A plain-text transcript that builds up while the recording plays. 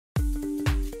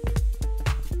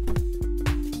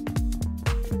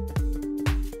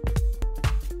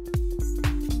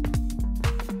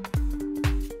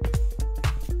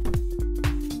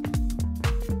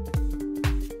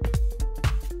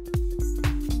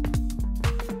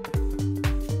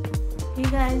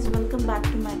guys, welcome back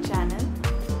to my channel.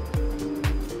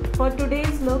 For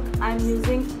today's look, I'm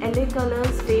using LA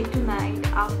Colors Day to Night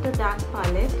After Dark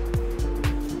palette.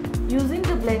 Using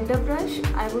the blender brush,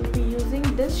 I would be using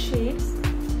this shade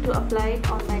to apply it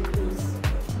on my crease.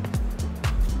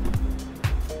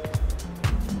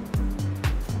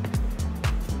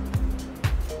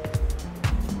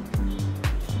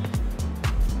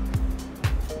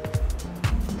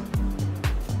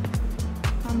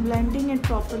 I'm blending it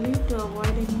properly to avoid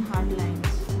any hard lines.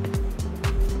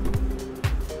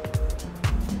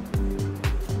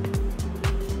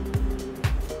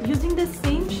 Using the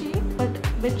same shade but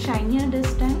bit shinier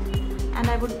this time, and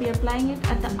I would be applying it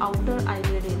at the outer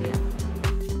eyelid area.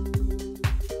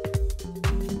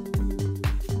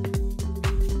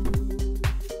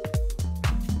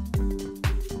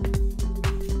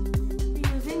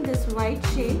 Using this white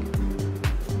shade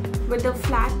with a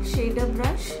flat shader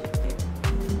brush.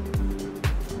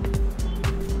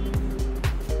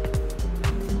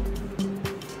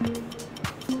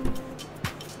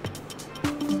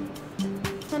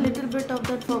 A little bit of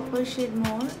that purple shade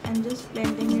more and just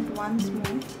blending it once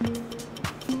more.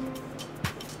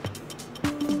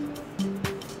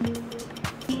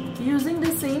 Using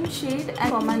the same shade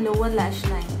for my lower lash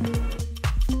line.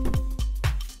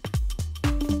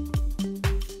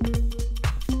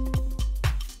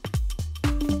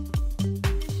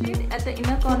 The shade at the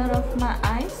inner corner of my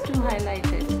eyes to highlight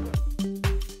it.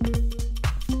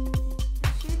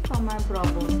 The shade for my brow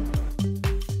bone.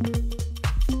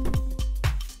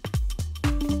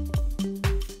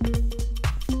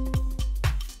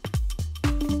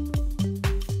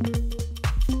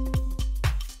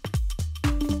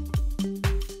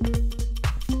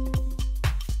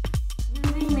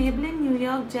 New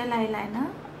York gel eyeliner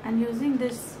and using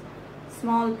this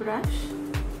small brush,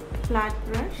 flat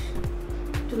brush,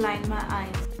 to line my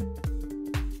eyes.